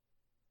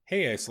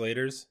Hey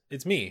Isolators,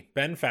 it's me,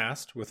 Ben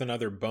Fast, with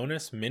another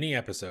bonus mini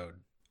episode.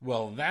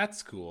 Well,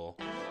 that's cool.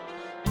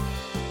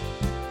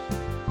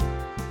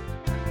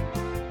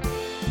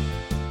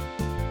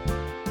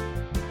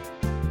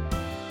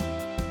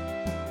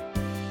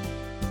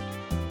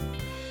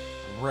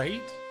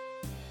 Right?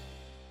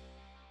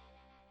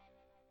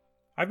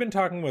 I've been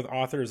talking with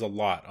authors a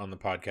lot on the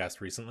podcast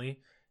recently.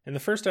 In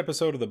the first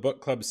episode of the book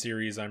club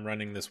series I'm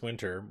running this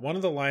winter, one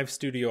of the live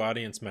studio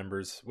audience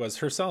members was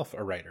herself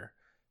a writer.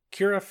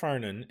 Kira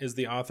Farnan is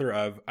the author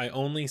of I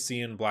Only See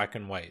in Black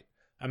and White,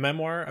 a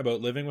memoir about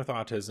living with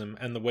autism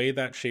and the way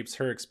that shapes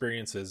her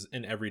experiences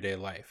in everyday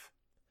life.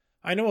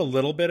 I know a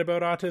little bit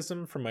about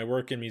autism from my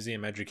work in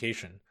museum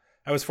education.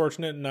 I was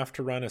fortunate enough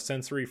to run a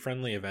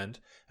sensory-friendly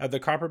event at the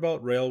Copperbelt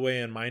Railway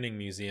and Mining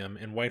Museum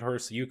in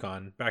Whitehorse,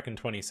 Yukon back in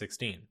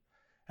 2016.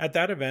 At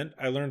that event,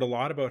 I learned a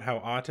lot about how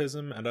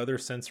autism and other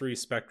sensory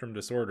spectrum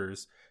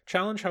disorders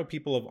challenge how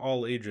people of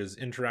all ages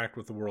interact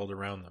with the world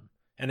around them,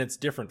 and it's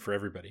different for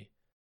everybody.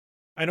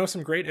 I know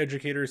some great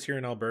educators here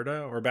in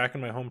Alberta or back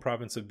in my home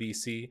province of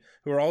BC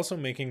who are also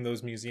making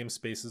those museum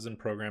spaces and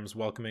programs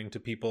welcoming to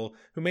people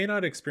who may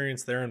not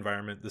experience their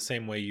environment the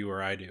same way you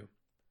or I do.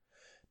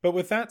 But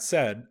with that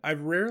said,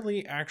 I've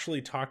rarely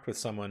actually talked with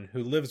someone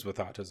who lives with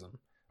autism,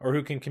 or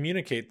who can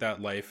communicate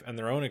that life and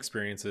their own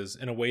experiences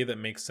in a way that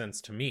makes sense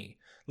to me,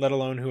 let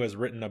alone who has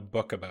written a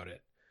book about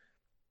it.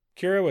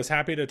 Kira was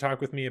happy to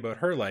talk with me about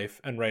her life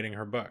and writing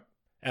her book,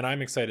 and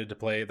I'm excited to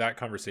play that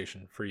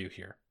conversation for you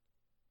here.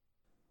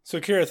 So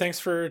Kira, thanks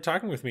for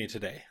talking with me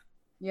today.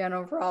 Yeah,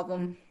 no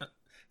problem.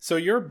 So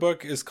your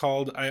book is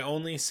called I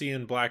Only See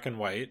in Black and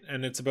White,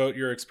 and it's about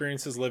your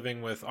experiences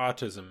living with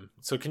autism.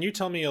 So can you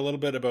tell me a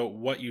little bit about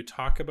what you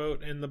talk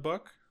about in the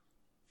book?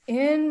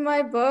 In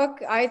my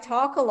book, I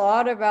talk a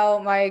lot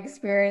about my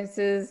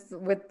experiences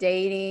with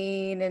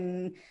dating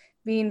and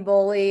being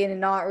bullied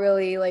and not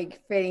really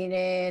like fitting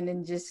in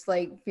and just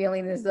like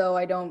feeling as though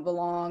I don't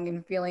belong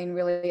and feeling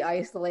really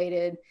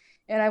isolated.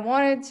 And I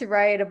wanted to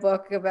write a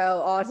book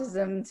about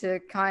autism to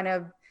kind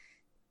of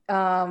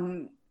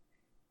um,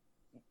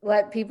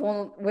 let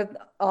people with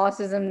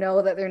autism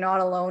know that they're not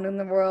alone in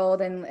the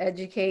world and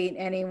educate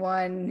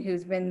anyone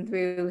who's been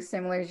through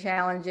similar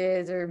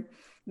challenges or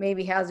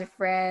maybe has a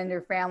friend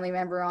or family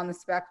member on the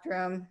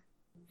spectrum.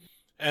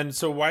 And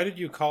so why did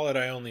you call it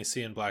I Only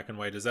See in Black and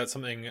White? Is that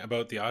something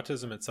about the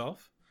autism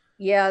itself?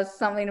 Yeah, it's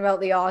something about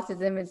the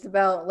autism. It's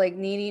about like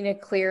needing a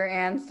clear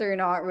answer,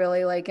 not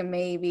really like a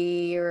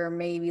maybe or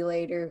maybe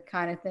later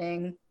kind of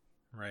thing.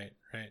 Right,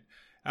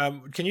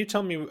 right. Can you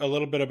tell me a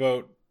little bit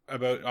about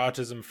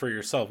autism for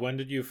yourself? When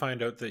did you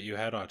find out that you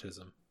had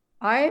autism?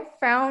 I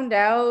found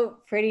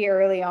out pretty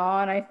early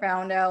on. I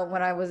found out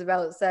when I was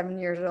about 7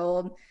 years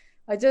old.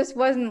 I just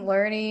wasn't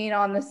learning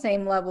on the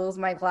same level as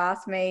my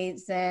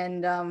classmates,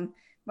 and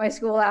my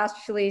school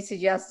actually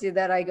suggested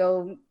that I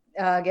go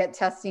get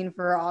testing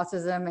for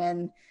autism.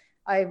 And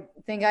I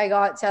think I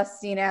got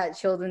testing at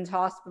Children's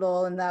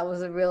Hospital, and that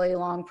was a really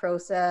long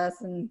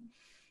process. And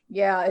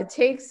yeah, it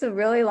takes a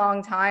really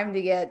long time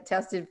to get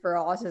tested for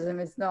autism.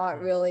 It's not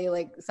really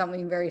like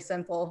something very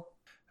simple.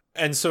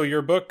 And so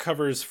your book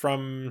covers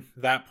from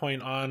that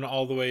point on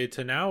all the way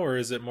to now, or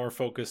is it more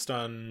focused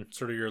on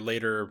sort of your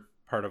later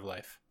part of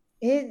life?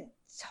 It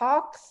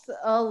talks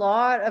a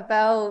lot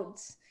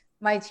about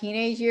my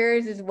teenage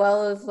years as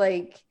well as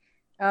like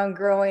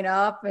growing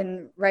up.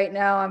 And right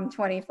now I'm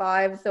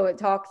 25, so it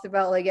talks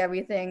about like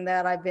everything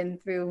that I've been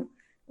through,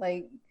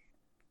 like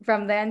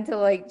from then to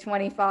like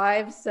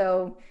 25.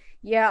 So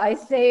yeah, I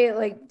say it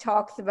like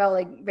talks about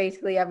like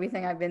basically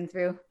everything I've been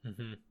through.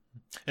 Mm-hmm.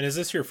 And is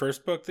this your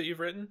first book that you've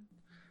written?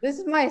 This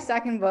is my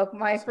second book.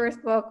 My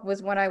first book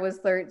was when I was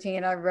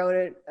 13. I wrote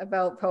it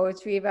about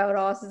poetry about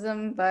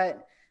autism,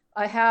 but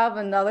I have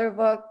another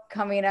book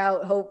coming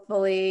out.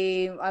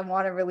 Hopefully, I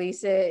want to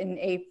release it in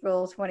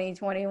April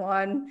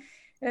 2021.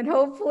 And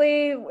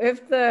hopefully,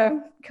 if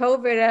the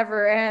COVID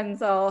ever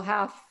ends, I'll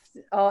have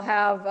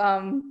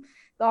the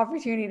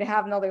opportunity to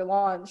have another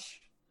launch.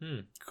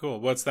 Cool.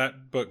 What's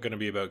that book going to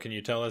be about? Can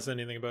you tell us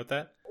anything about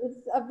that?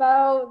 It's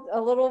about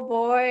a little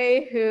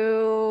boy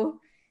who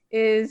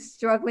is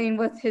struggling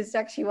with his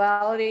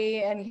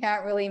sexuality and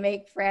can't really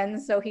make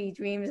friends. So he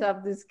dreams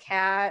of this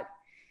cat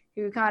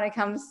who kind of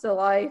comes to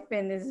life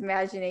in his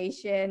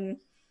imagination.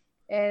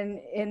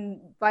 And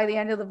by the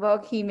end of the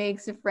book, he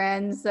makes a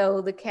friend. So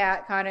the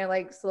cat kind of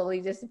like slowly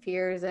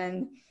disappears,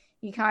 and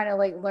he kind of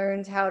like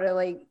learns how to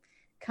like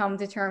come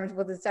to terms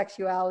with his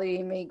sexuality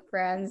and make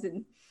friends.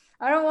 And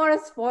I don't want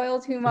to spoil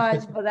too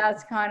much, but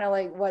that's kind of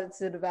like what it's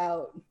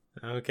about.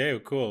 Okay,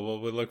 cool. Well,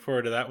 we'll look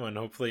forward to that one,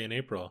 hopefully in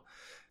April.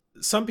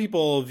 Some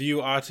people view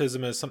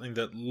autism as something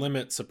that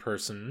limits a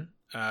person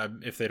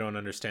if they don't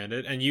understand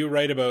it. And you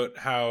write about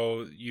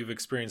how you've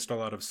experienced a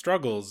lot of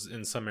struggles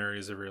in some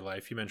areas of your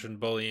life. You mentioned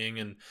bullying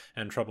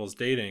and troubles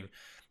dating.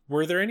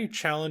 Were there any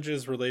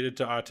challenges related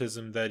to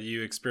autism that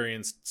you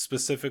experienced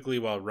specifically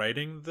while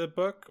writing the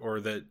book,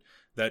 or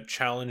that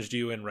challenged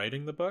you in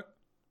writing the book?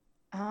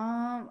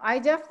 I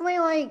definitely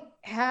like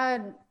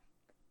had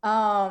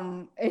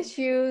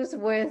issues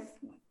with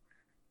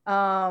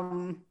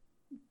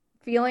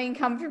feeling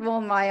comfortable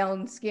in my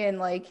own skin.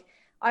 Like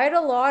I had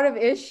a lot of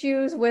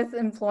issues with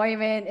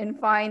employment and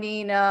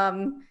finding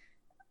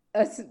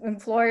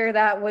employer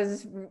that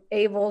was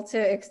able to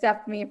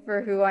accept me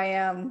for who I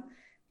am.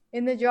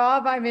 In the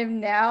job I'm in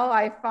now,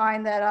 I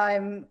find that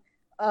I'm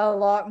a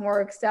lot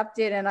more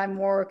accepted and I'm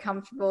more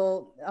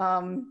comfortable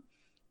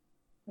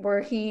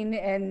working,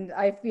 and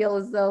I feel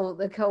as though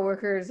the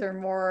coworkers are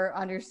more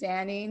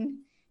understanding,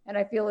 and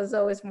I feel as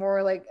though it's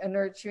more like a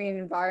nurturing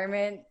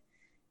environment.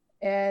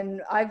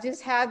 And I've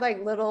just had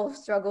like little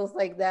struggles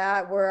like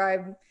that where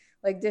I've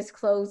like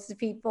disclosed to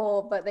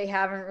people, but they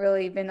haven't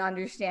really been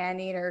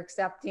understanding or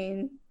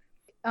accepting.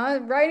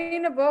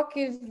 Writing a book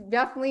is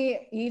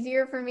definitely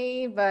easier for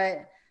me,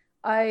 but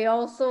I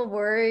also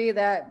worry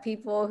that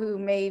people who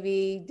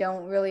maybe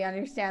don't really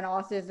understand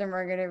autism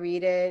are going to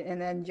read it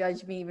and then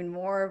judge me even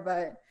more.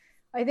 But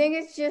I think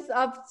it's just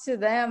up to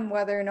them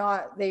whether or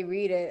not they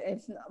read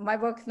it. My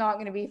book's not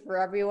going to be for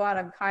everyone.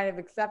 I've kind of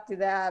accepted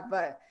that,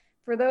 but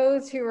for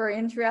those who are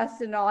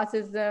interested in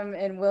autism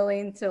and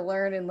willing to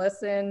learn and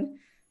listen,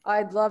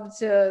 I'd love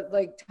to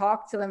like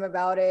talk to them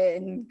about it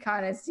and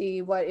kind of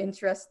see what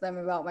interests them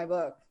about my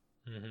book.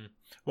 Mm-hmm.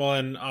 Well,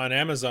 and on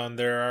Amazon,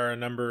 there are a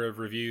number of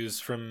reviews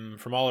from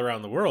all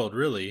around the world,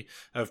 really,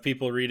 of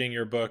people reading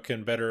your book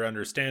and better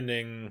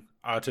understanding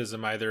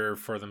autism either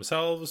for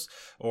themselves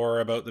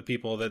or about the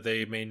people that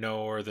they may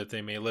know or that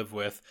they may live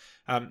with.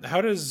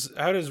 How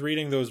does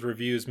reading those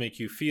reviews make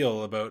you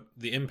feel about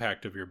the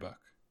impact of your book?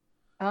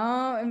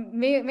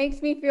 It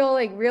makes me feel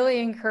like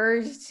really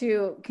encouraged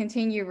to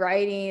continue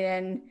writing,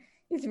 and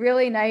it's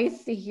really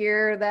nice to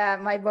hear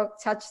that my book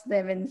touched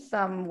them in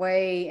some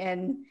way.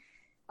 And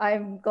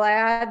I'm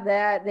glad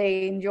that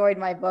they enjoyed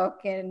my book,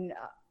 and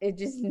it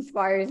just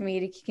inspires me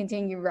to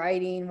continue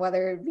writing,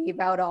 whether it be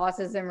about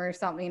autism or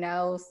something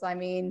else. I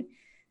mean,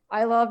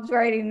 I loved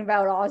writing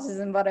about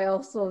autism, but I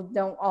also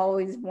don't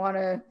always want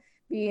to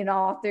be an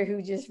author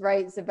who just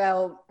writes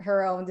about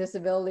her own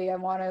disability. I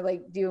want to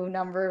like do a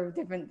number of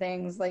different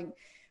things. Like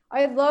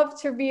I'd love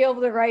to be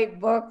able to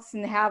write books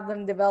and have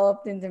them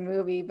developed into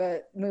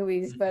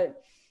movies,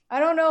 but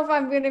I don't know if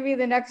I'm going to be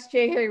the next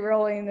J.K.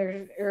 Rowling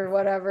or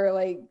whatever.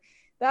 Like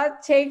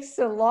that takes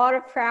a lot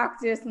of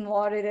practice and a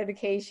lot of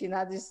dedication.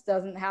 That just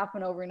doesn't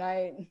happen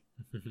overnight.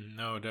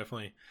 No,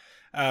 definitely.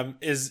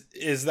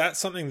 Is that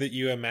something that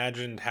you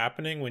imagined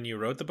happening when you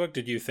wrote the book?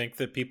 Did you think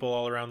that people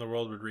all around the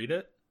world would read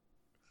it?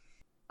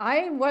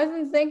 I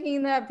wasn't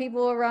thinking that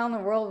people around the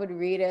world would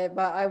read it,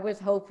 but I was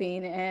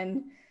hoping,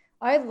 and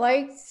I'd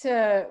like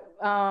to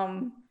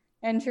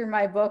enter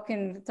my book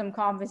in some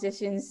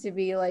competitions to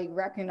be like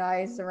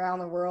recognized around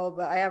the world,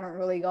 but I haven't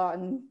really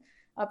gotten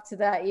up to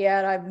that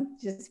yet. I've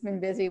just been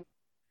busy.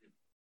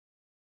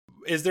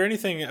 Is there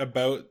anything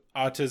about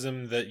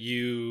autism that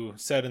you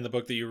said in the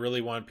book that you really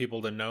want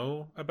people to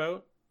know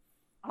about?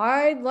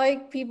 I'd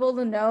like people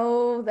to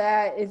know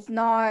that it's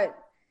not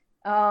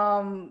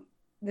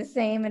the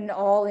same in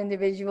all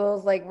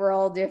individuals. Like we're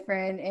all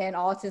different, and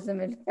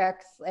autism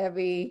affects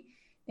every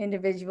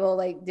individual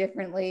like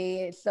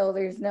differently. So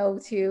there's no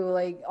two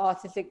like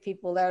autistic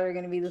people that are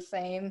going to be the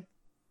same.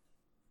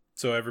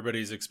 So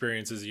everybody's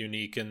experience is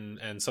unique,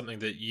 and something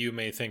that you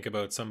may think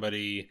about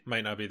somebody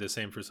might not be the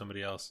same for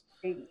somebody else.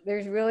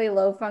 There's really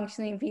low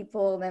functioning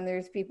people, then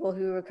there's people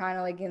who are kind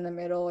of like in the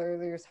middle, or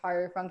there's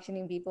higher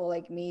functioning people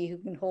like me who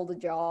can hold a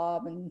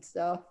job and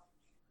stuff.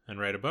 And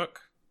write a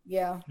book.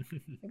 Yeah,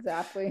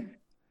 exactly.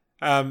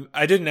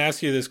 I didn't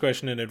ask you this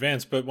question in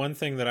advance, but one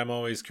thing that I'm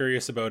always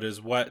curious about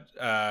is what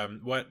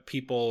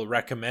people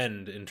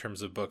recommend in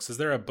terms of books. Is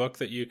there a book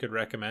that you could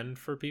recommend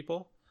for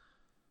people?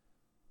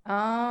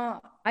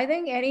 I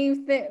think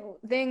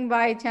anything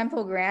by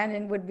Temple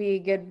Grandin would be a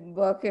good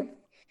book if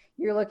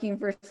you're looking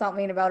for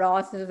something about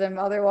autism.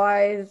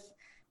 Otherwise,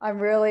 I'm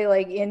really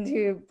like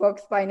into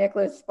books by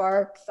Nicholas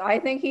Sparks. I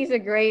think he's a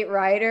great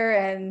writer,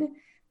 and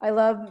I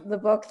love the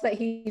books that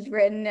he's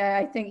written.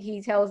 I think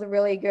he tells a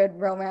really good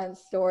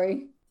romance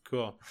story.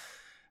 Cool.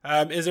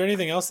 Is there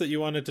anything else that you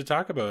wanted to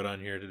talk about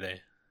on here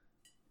today?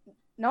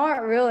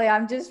 Not really.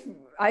 I'm just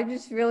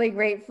really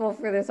grateful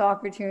for this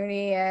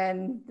opportunity,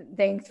 and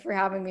thanks for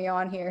having me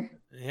on here.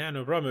 Yeah,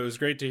 no problem. It was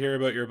great to hear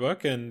about your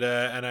book, and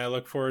I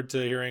look forward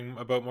to hearing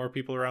about more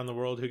people around the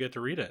world who get to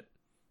read it.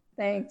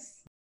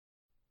 Thanks.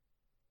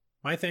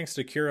 My thanks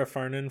to Kira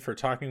Farnan for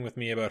talking with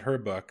me about her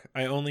book,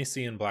 I Only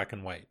See in Black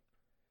and White.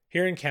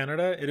 Here in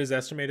Canada, it is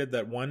estimated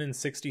that 1 in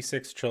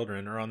 66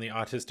 children are on the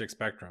autistic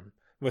spectrum,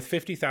 with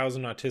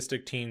 50,000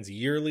 autistic teens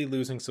yearly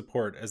losing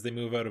support as they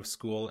move out of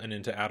school and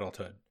into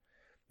adulthood.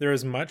 There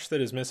is much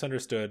that is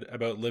misunderstood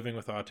about living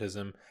with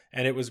autism,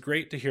 and it was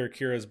great to hear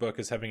Kira's book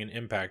is having an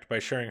impact by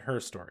sharing her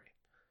story.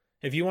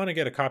 If you want to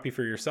get a copy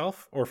for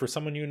yourself or for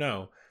someone you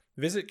know,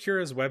 visit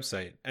Kira's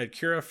website at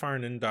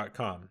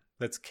kirafarnan.com.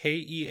 That's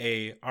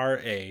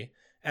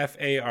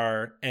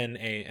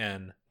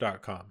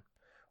KEARAFARNAN.com.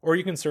 Or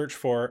you can search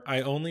for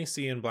I Only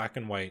See in Black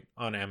and White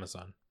on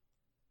Amazon.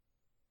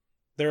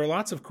 There are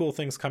lots of cool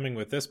things coming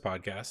with this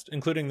podcast,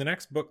 including the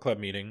next book club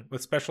meeting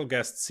with special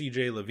guest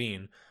CJ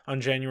Levine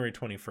on January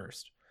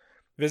 21st.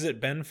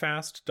 Visit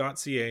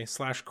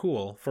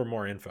benfast.ca/cool for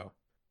more info.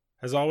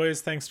 As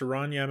always, thanks to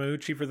Ron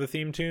Yamauchi for the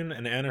theme tune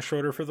and Anna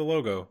Schroeder for the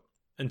logo.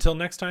 Until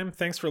next time,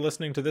 thanks for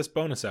listening to this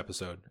bonus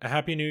episode. A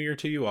happy new year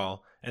to you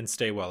all, and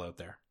stay well out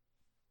there.